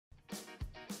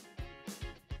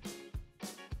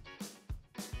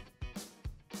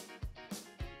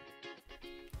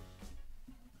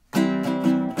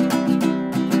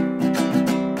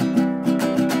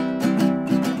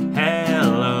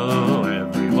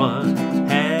everyone.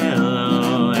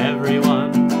 Hello,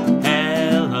 everyone.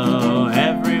 Hello,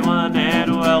 everyone,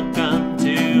 and welcome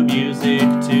to Music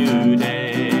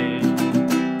Today.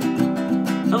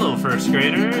 Hello, first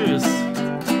graders.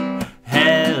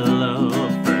 Hello,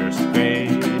 first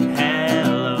grade.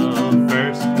 Hello,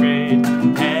 first grade.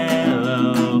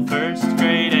 Hello, first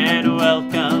grade, and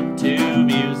welcome to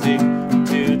Music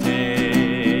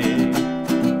Today.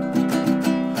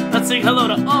 Let's sing hello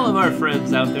to all of our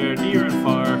friends out there, near and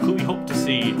far, who we hope to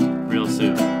see real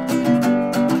soon.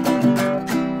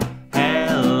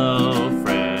 Hello,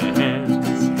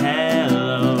 friends.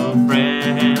 Hello,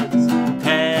 friends.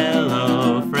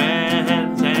 Hello,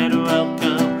 friends, and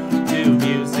welcome to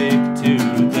Music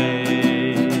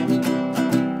Today.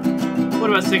 What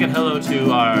about singing hello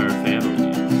to our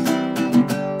families?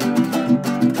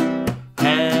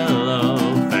 Hello,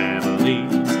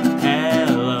 families.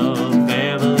 Hello,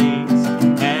 families.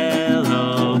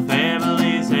 Hello,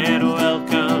 families, and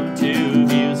welcome to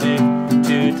Music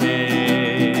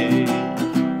Today.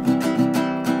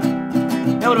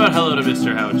 And what about hello to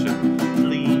Mr. Houchin,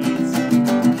 please?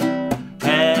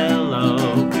 Hello,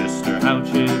 Mr.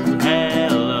 Houchin.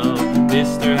 Hello,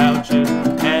 Mr. Houchin.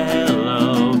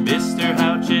 Hello, Mr.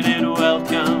 Houchin, and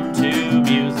welcome to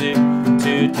Music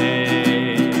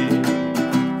Today.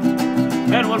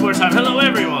 And one more time, hello,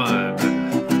 everyone.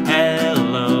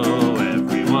 Hello,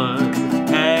 everyone.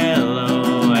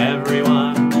 Hello,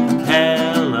 everyone.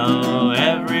 Hello,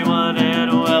 everyone,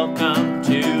 and welcome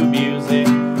to Music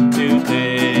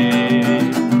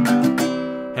Today.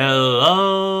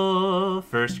 Hello,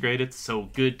 first grade. It's so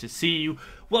good to see you.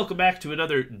 Welcome back to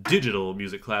another digital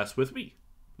music class with me,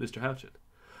 Mr. Houchin.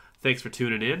 Thanks for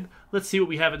tuning in. Let's see what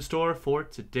we have in store for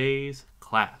today's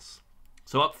class.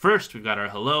 So up first, we've got our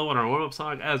hello and our warm-up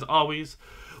song. As always,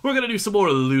 we're going to do some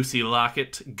more Lucy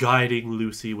Locket, guiding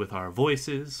Lucy with our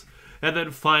voices. And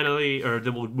then finally,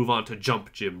 then we'll move on to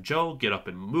Jump Jim Joe, get up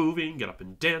and moving, get up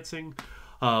and dancing.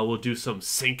 We'll do some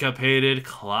Syncopated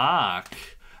Clock,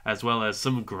 as well as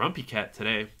some Grumpy Cat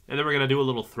today. And then we're going to do a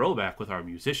little throwback with our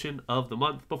Musician of the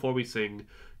Month before we sing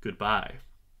goodbye.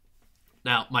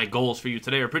 Now, my goals for you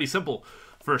today are pretty simple.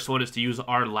 First one is to use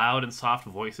our loud and soft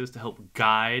voices to help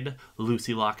guide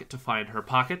Lucy Locket to find her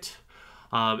pocket.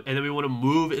 And then we want to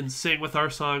move and sing with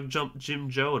our song Jump Jim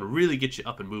Joe and really get you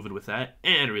up and moving with that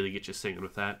and really get you singing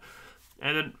with that.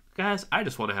 And then, guys, I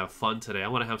just want to have fun today. I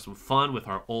want to have some fun with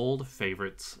our old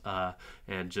favorites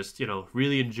and just,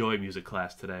 really enjoy music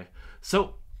class today.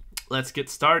 So let's get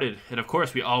started. And of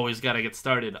course, we always got to get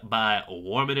started by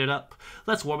warming it up.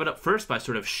 Let's warm it up first by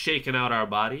sort of shaking out our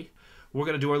body. We're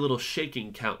going to do our little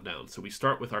shaking countdown. So we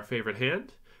start with our favorite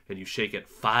hand, and you shake it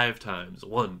 5 times.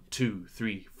 1, 2,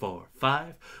 3, 4,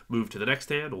 5. Move to the next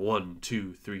hand. 1,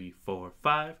 2, 3, 4,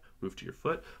 5. Move to your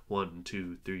foot. 1,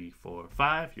 2, 3, 4,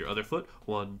 5. Your other foot.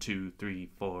 1, 2, 3,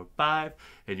 4, 5.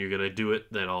 And you're going to do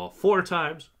it then all 4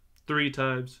 times, 3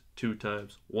 times, 2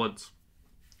 times, once.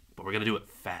 But we're going to do it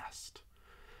fast.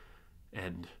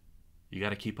 And you got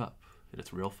to keep up. And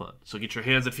it's real fun. So get your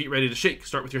hands and feet ready to shake.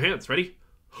 Start with your hands. Ready?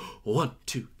 1,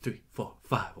 2, 3, 4,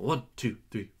 5. 1, 2,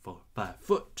 3, 4, 5.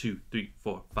 Foot 2, 3,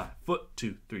 4, 5. Foot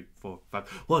 2, 3, 4, 5.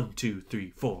 1, 2,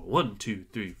 3, 4. 1, 2,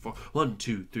 3, 4. 1,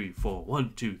 2, 3, 4.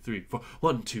 1, 2, 3, 4.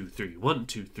 1, 2, 3. 1,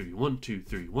 2, 3. 1, 2,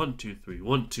 3. 1, 2, 3.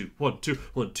 1, 2, 1, 2,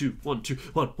 1, 2, 1, 2,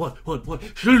 1, 1, 1,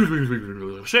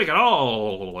 1. Shake it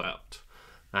all out.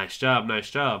 Nice job, nice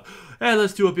job. And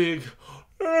let's do a big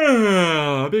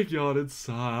yawn and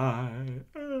sigh.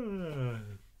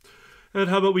 And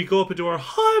how about we go up into our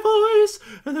high voice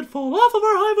and then fall off of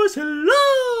our high voice,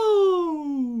 hello,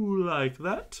 like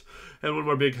that. And one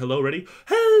more big hello, ready?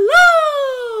 Hello!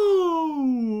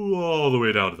 All the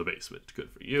way down to the basement. Good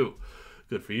for you.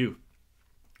 Good for you.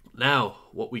 Now,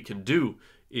 what we can do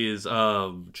is,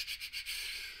 how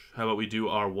about we do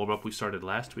our warm-up we started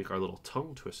last week, our little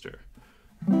tongue twister.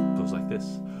 It goes like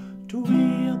this.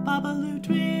 Twee-a-babaloo,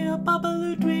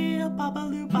 twee-a-babaloo,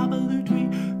 twee-a-babaloo, babaloo, twee.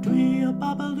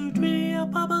 Twee-a-babaloo,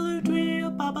 twee-a-babaloo,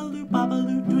 twee-a-babaloo,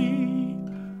 babaloo, twee.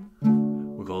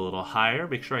 We'll go a little higher.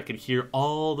 Make sure I can hear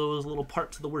all those little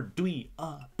parts of the word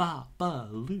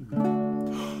twee-a-babaloo.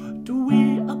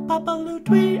 Twee-a-babaloo,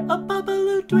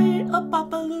 twee-a-babaloo,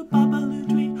 twee-a-babaloo, babaloo,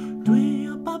 twee.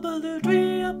 Twee-a-babaloo,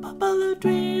 twee-a-babaloo,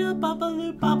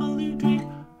 twee-a-babaloo, babaloo, twee.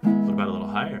 What about a little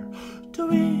higher?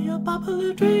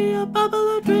 Twee-a-babaloo,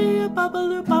 twee-a-babaloo,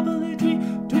 twee-a-babaloo, babaloo, twee.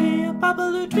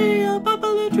 Twee-a-babaloo,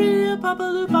 twee-a-babaloo,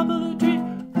 twee-a-babaloo, babaloo, twee.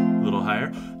 A little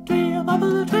higher.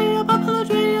 Twee-a-babaloo, twee-a-babaloo,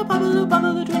 twee-a-babaloo,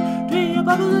 babaloo, twee.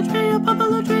 Twee-a-babaloo,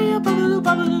 twee-a-babaloo, twee-a-babaloo,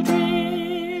 babaloo,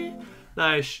 twee.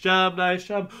 Nice job, nice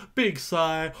job. Big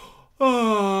sigh.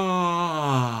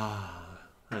 Ah.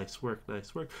 Nice work,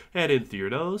 nice work. And in through your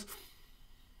nose.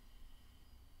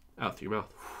 Out through your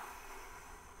mouth.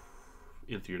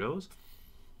 In through your nose.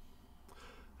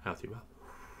 Out through your mouth.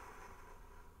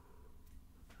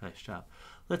 Nice job.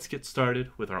 Let's get started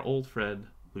with our old friend,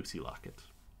 Lucy Locket.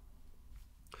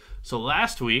 So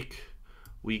last week,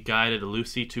 we guided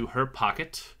Lucy to her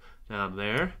pocket down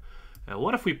there. And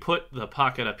what if we put the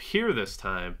pocket up here this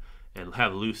time and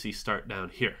have Lucy start down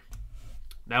here?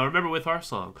 Now remember with our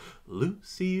song,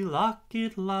 Lucy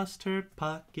Locket lost her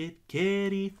pocket,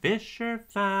 Kitty Fisher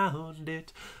found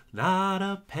it. Not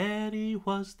a penny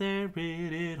was there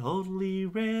in it, only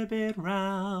ribbon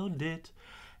round it.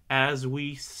 As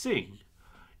we sing,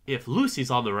 if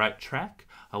Lucy's on the right track,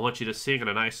 I want you to sing in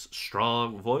a nice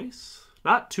strong voice.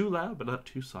 Not too loud, but not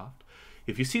too soft.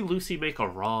 If you see Lucy make a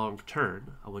wrong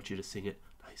turn, I want you to sing it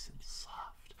nice and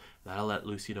soft. That'll let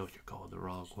Lucy know you're going the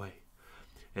wrong way.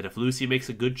 And if Lucy makes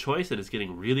a good choice and is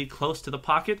getting really close to the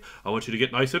pocket, I want you to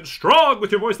get nice and strong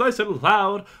with your voice nice and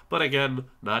loud, but again,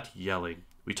 not yelling.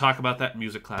 We talk about that in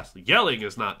music class. Yelling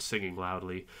is not singing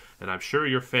loudly, and I'm sure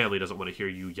your family doesn't want to hear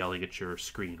you yelling at your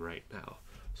screen right now.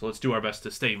 So let's do our best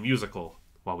to stay musical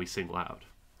while we sing loud.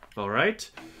 All right?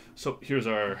 So here's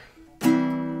our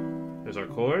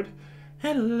chord.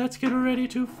 And let's get ready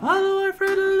to follow our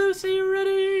friend Lucy.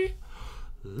 Ready?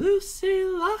 Lucy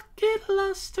Locket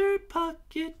lost her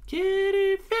pocket,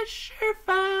 Kitty Fisher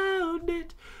found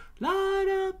it. Not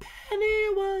a penny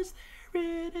was there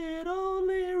in it,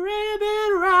 only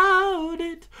ribbon round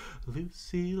it.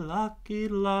 Lucy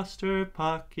Locket lost her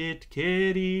pocket,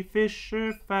 Kitty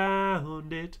Fisher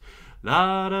found it.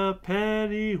 Not a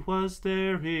penny was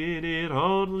there in it,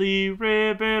 only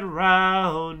ribbon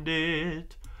round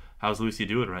it. How's Lucy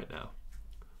doing right now?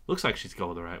 Looks like she's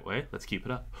going the right way. Let's keep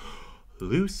it up.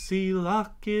 Lucy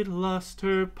Locket lost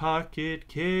her pocket,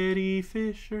 Kitty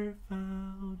Fisher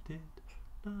found it.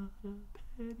 Not a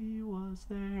penny was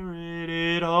there in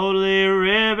it, only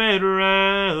ribbon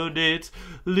round it.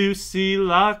 Lucy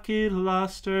Locket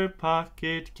lost her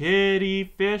pocket, Kitty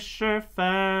Fisher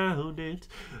found it.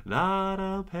 Not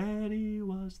a penny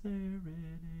was there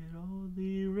in it,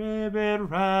 only ribbon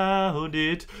round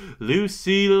it.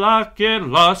 Lucy Locket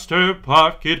lost her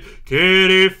pocket,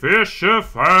 Kitty Fisher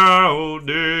found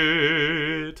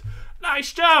it.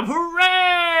 Nice job!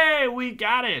 Hooray! We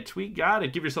got it! We got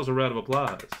it! Give yourselves a round of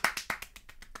applause.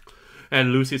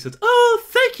 And Lucy says, "Oh,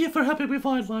 thank you for helping me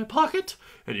find my pocket."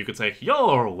 And you can say,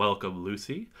 "You're welcome,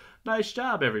 Lucy." Nice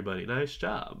job, everybody. Nice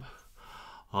job.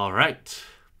 All right.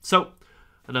 So,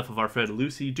 enough of our friend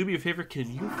Lucy. Do me a favor. Can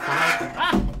you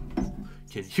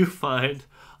find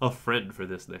a friend for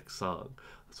this next song?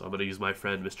 So I'm going to use my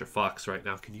friend, Mr. Fox, right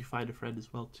now. Can you find a friend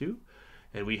as well, too?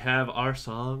 And we have our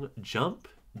song, Jump,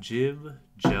 Jim,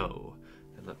 Joe.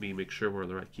 And let me make sure we're in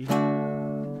the right key.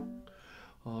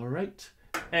 All right.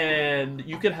 And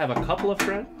you can have a couple of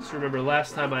friends. Remember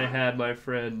last time I had my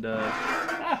friend...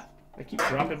 I keep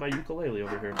dropping my ukulele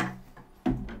over here.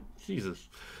 Jesus.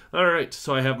 All right,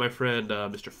 so I have my friend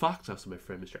Mr. Fox, also my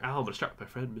friend Mr. Owl. I'm going to start with my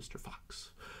friend Mr.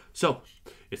 Fox. So,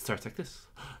 it starts like this.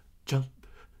 Jump,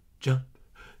 jump,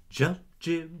 jump,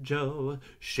 Jim Joe.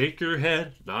 Shake your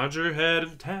head, nod your head,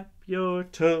 and tap your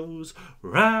toes.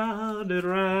 Round and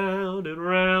round and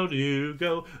round you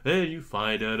go. And you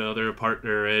find another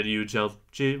partner and you jump,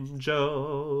 Jim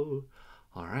Joe.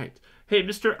 All right. Hey,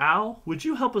 Mr. Owl, would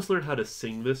you help us learn how to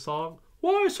sing this song?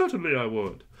 Why, certainly I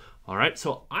would. All right,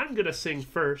 so I'm going to sing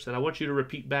first, and I want you to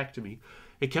repeat back to me.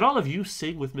 And can all of you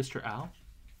sing with Mr. Owl?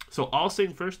 So I'll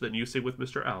sing first, then you sing with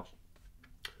Mr. Owl.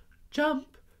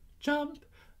 Jump, jump,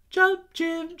 jump,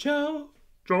 Jim Joe.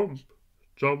 Jump,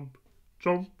 jump,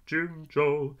 jump, Jim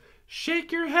Joe.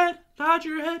 Shake your head, nod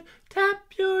your head,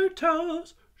 tap your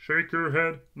toes. Shake your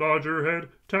head, nod your head,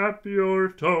 tap your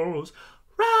toes.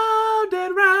 Round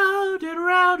and round and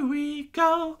round we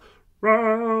go.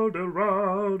 Round and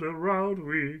round and round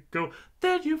we go.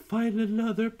 Then you find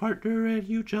another partner and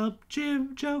you jump,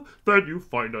 Jim Joe. Then you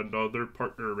find another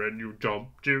partner and you jump,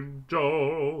 Jim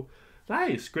Joe.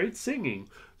 Nice, great singing.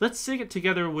 Let's sing it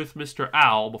together with Mr.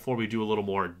 Owl before we do a little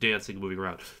more dancing, moving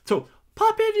around. So,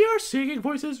 pop in your singing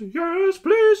voices. Yes,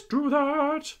 please do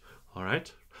that. All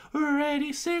right.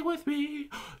 Ready, sing with me.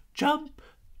 Jump,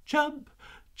 jump,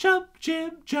 jump,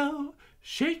 Jim Joe.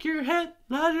 Shake your head,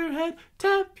 nod your head,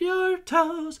 tap your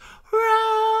toes.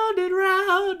 Round and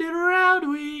round and round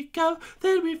we go.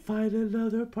 Then we find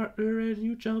another partner and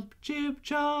you jump, Jim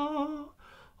Joe.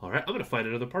 All right, I'm going to find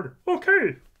another partner.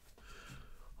 Okay.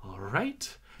 All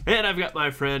right. And I've got my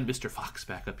friend Mr. Fox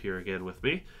back up here again with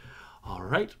me. All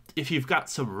right, if you've got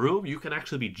some room, you can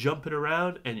actually be jumping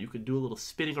around and you can do a little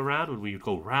spinning around when we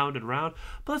go round and round.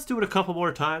 But let's do it a couple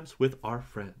more times with our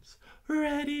friends.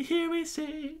 Ready, here we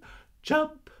sing.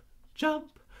 Jump,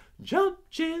 jump, jump,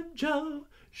 Jim Joe.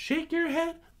 Shake your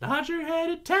head, nod your head,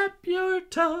 and tap your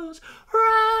toes.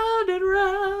 Round and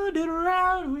round and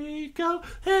round we go.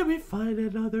 And we find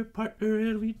another partner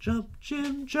and we jump,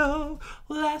 Jim Joe.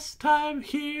 Last time,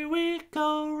 here we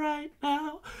go right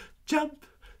now. Jump,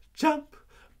 jump,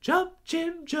 jump,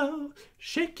 Jim Joe.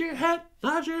 Shake your head,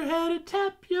 nod your head, and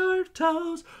tap your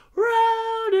toes.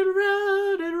 Round and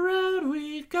round and round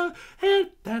we go. And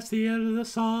that's the end of the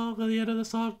song. At the end of the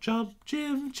song, jump,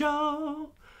 Jim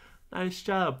Joe. Nice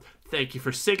job. Thank you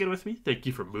for singing with me. Thank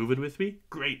you for moving with me.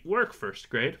 Great work, first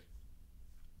grade.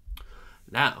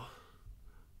 Now,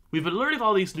 we've been learning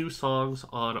all these new songs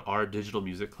on our digital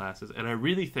music classes, and I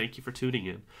really thank you for tuning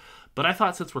in. But I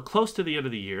thought since we're close to the end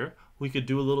of the year, we could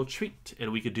do a little treat,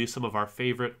 and we could do some of our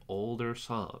favorite older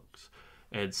songs.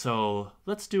 And so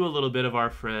let's do a little bit of our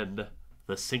friend,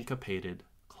 the Syncopated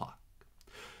Clock.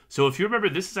 So if you remember,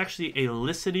 this is actually a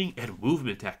listening and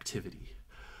movement activity.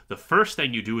 The first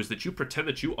thing you do is that you pretend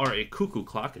that you are a cuckoo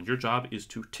clock, and your job is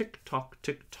to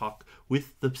tick-tock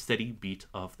with the steady beat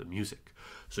of the music.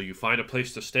 So you find a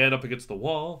place to stand up against the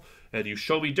wall, and you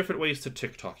show me different ways to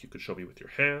tick-tock. You could show me with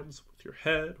your hands, with your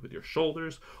head, with your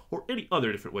shoulders, or any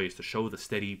other different ways to show the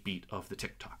steady beat of the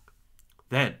tick-tock.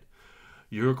 Then,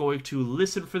 you're going to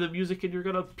listen for the music, and you're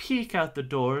going to peek out the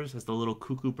doors as the little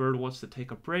cuckoo bird wants to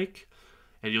take a break,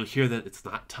 and you'll hear that it's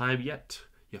not time yet.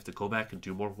 You have to go back and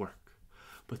do more work.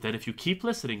 But then if you keep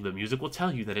listening, the music will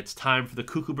tell you that it's time for the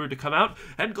cuckoo bird to come out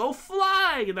and go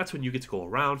flying. And that's when you get to go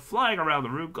around, flying around the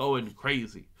room, going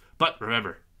crazy. But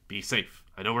remember, be safe.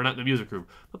 I know we're not in the music room,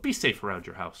 but be safe around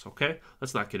your house, okay?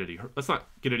 Let's not get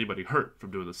anybody hurt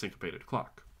from doing the syncopated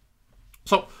clock.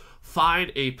 So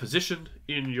find a position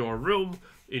in your room,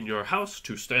 in your house,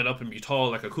 to stand up and be tall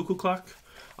like a cuckoo clock.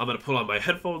 I'm going to put on my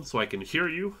headphones so I can hear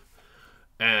you.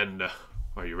 And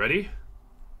are you ready?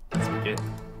 Let's begin.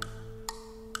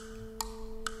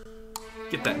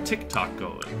 Get that tick-tock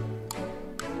going.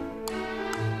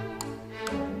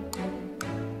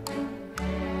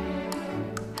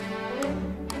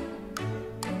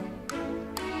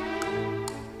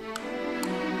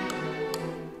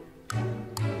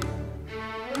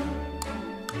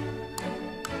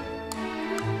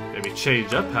 Maybe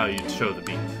change up how you show the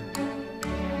beat.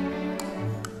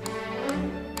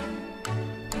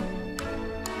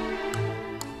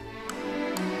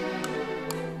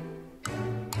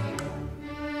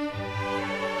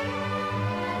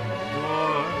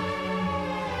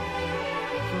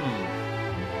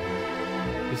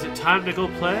 Is it time to go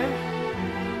play?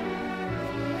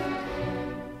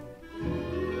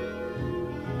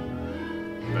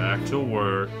 Back to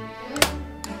work.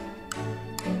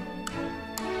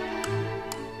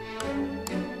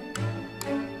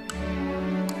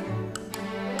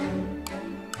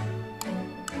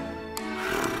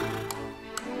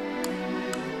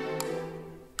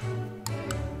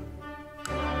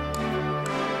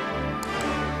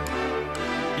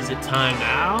 Is it time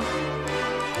now?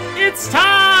 It's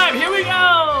time! Here we go!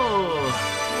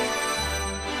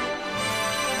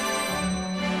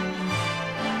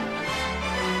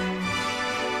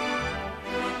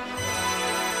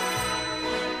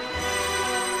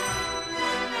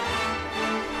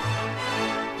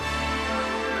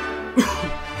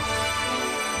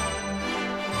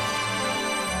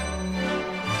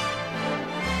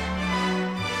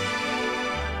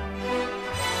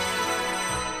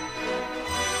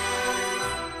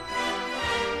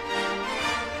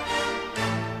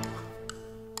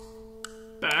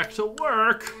 Back to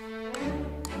work.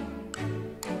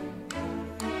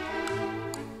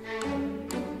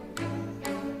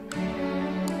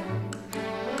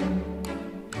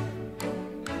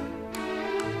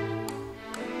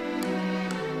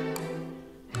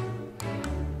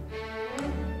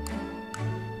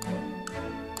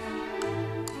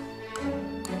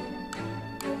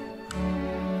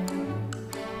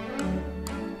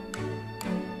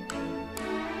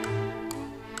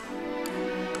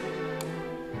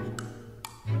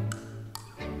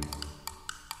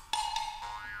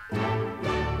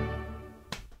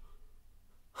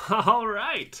 All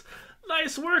right.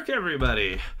 Nice work,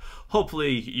 everybody.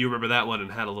 Hopefully you remember that one and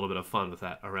had a little bit of fun with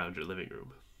that around your living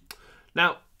room.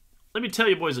 Now, let me tell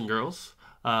you, boys and girls,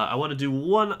 I want to do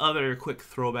one other quick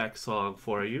throwback song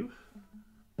for you.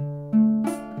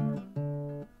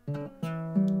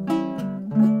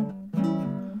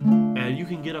 And you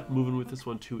can get up moving with this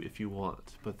one too if you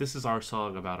want. But this is our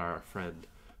song about our friend,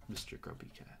 Mr.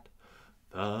 Grumpy Cat.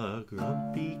 The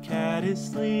grumpy cat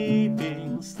is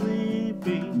sleeping,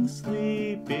 sleeping,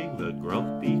 sleeping. The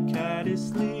grumpy cat is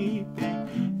sleeping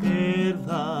in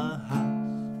the house.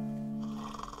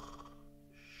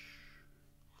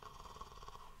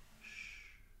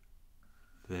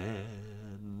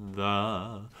 Then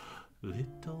the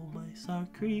little mice are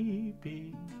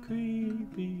creeping,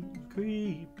 creeping,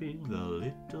 creeping. The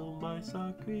little mice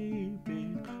are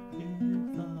creeping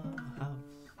in the house.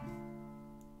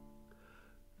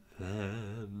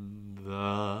 Then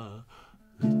the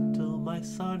little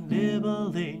mice are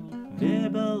nibbling,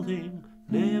 nibbling,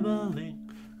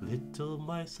 nibbling. Little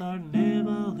mice are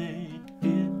nibbling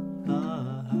in the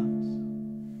house.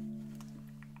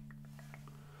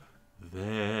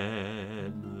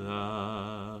 Then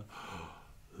the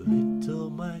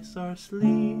little mice are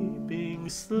sleeping,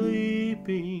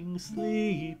 sleeping,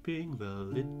 sleeping. The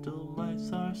little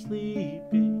mice are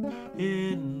sleeping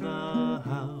in the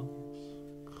house.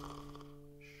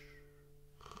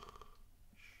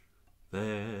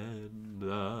 Then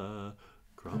the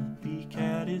grumpy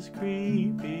cat is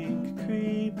creeping,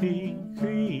 creeping,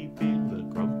 creeping. The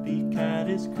grumpy cat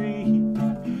is creeping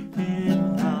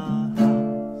in the house.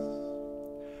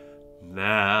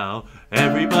 Now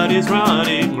everybody's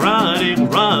running, running,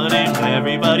 running.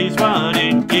 Everybody's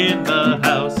running in the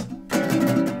house.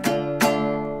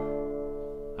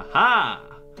 Aha!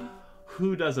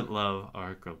 Who doesn't love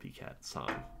our grumpy cat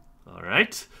song? All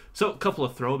right. So a couple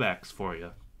of throwbacks for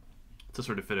you to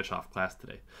sort of finish off class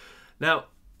today. Now,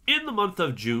 in the month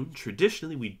of June,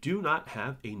 traditionally we do not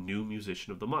have a new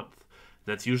musician of the month.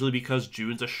 That's usually because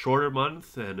June's a shorter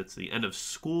month and it's the end of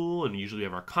school and usually we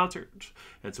have our concert.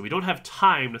 And so we don't have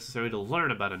time necessarily to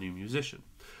learn about a new musician.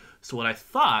 So what I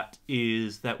thought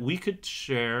is that we could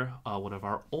share one of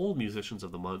our old musicians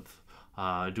of the month,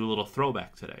 do a little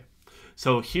throwback today.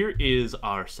 So here is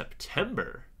our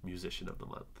September musician of the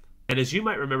month. And as you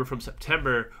might remember from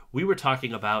September, we were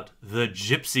talking about the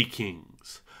Gypsy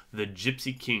Kings. The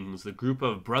Gypsy Kings, the group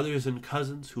of brothers and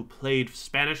cousins who played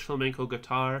Spanish flamenco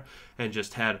guitar and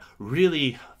just had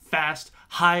really fast,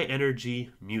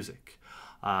 high-energy music.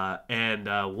 And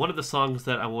one of the songs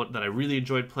that I really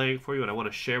enjoyed playing for you and I want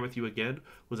to share with you again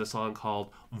was a song called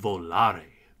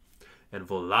Volare. And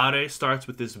Volare starts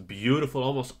with this beautiful,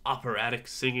 almost operatic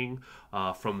singing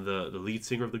from the lead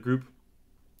singer of the group.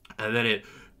 And then it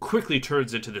quickly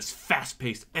turns into this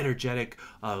fast-paced, energetic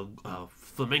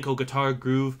flamenco guitar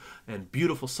groove and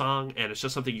beautiful song, and it's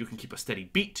just something you can keep a steady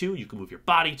beat to, you can move your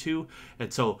body to,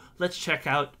 and so let's check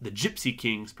out the Gypsy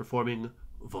Kings performing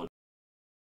Volare.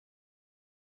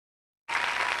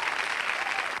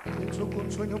 Pensó con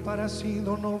sueño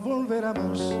parecido no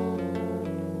volveremos,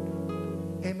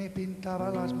 y me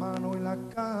pintaba las manos y la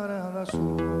cara de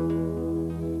azul.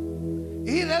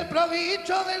 Y del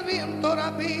provicho del viento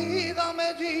rápido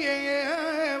me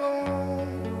llevo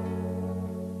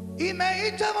y me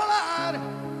echa a volar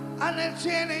en el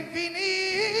cielo infinito.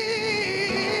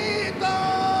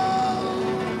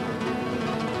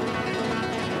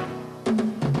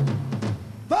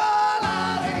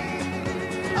 Volaré,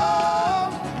 oh,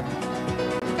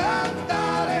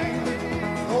 cantaré,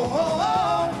 oh, oh,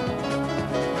 oh,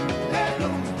 de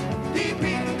blu,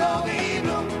 dipinto di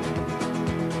blu.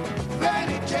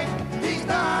 Felice di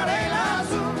stare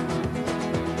lassù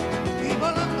y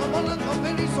volando, volando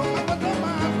feliz son me encuentro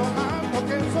más alto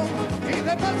que el sol y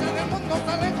de pase del mundo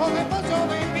está lejos despacio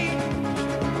de mí.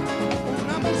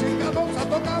 Una música dulce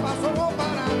tocaba solo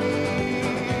para mí.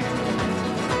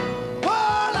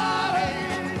 Volaré,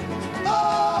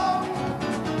 oh,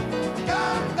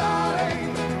 cantaré,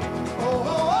 oh,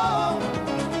 oh, oh,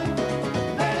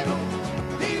 de blu,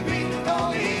 dipinto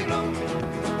di blu.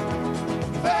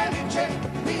 Felice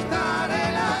di stare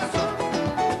lassù.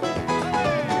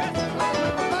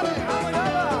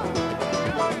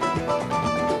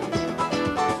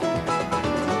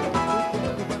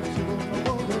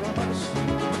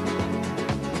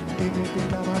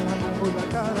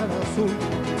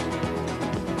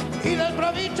 Y del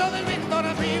provicho del viento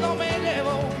rápido me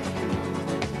llevo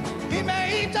y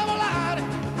me echa a volar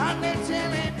en el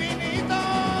cielo infinito.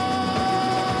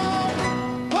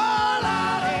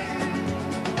 Volaré,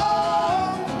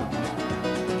 oh,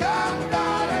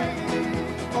 cantaré,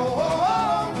 oh, oh,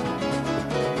 oh,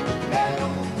 de blu,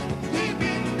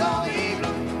 dipinto di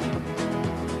blu,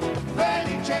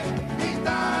 felice di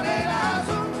stare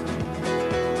lassù.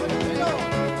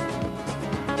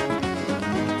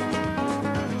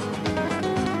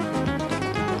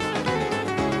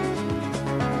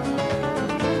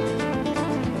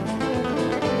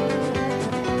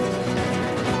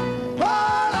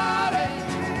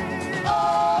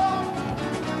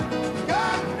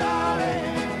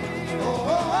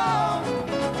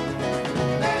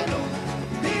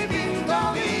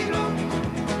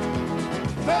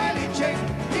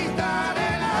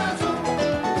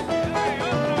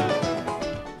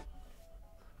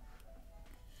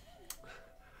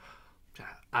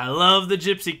 I love the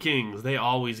Gypsy Kings. They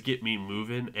always get me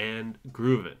moving and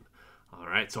grooving. All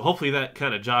right, so hopefully that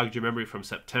kind of jogged your memory from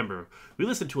September. We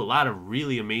listened to a lot of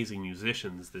really amazing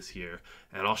musicians this year,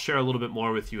 and I'll share a little bit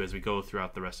more with you as we go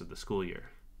throughout the rest of the school year.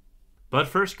 But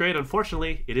first grade,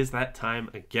 unfortunately, it is that time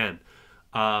again.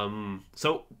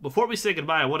 So before we say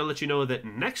goodbye, I want to let you know that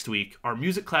next week, our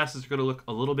music classes are going to look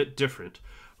a little bit different.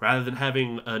 Rather than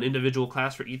having an individual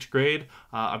class for each grade,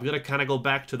 I'm going to kind of go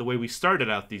back to the way we started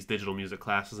out these digital music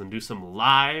classes and do some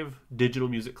live digital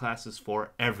music classes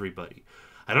for everybody.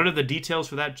 I don't have the details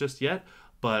for that just yet,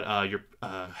 but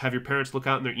have your parents look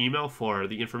out in their email for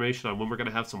the information on when we're going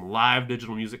to have some live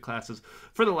digital music classes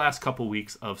for the last couple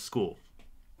weeks of school.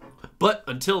 But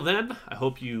until then, I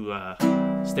hope you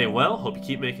stay well, hope you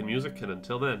keep making music, and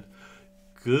until then,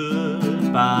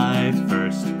 goodbye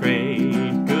first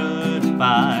grade,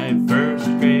 goodbye first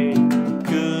grade,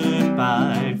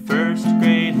 goodbye first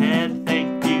grade, and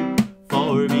thank you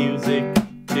for music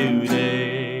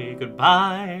today.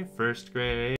 Goodbye first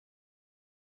grade.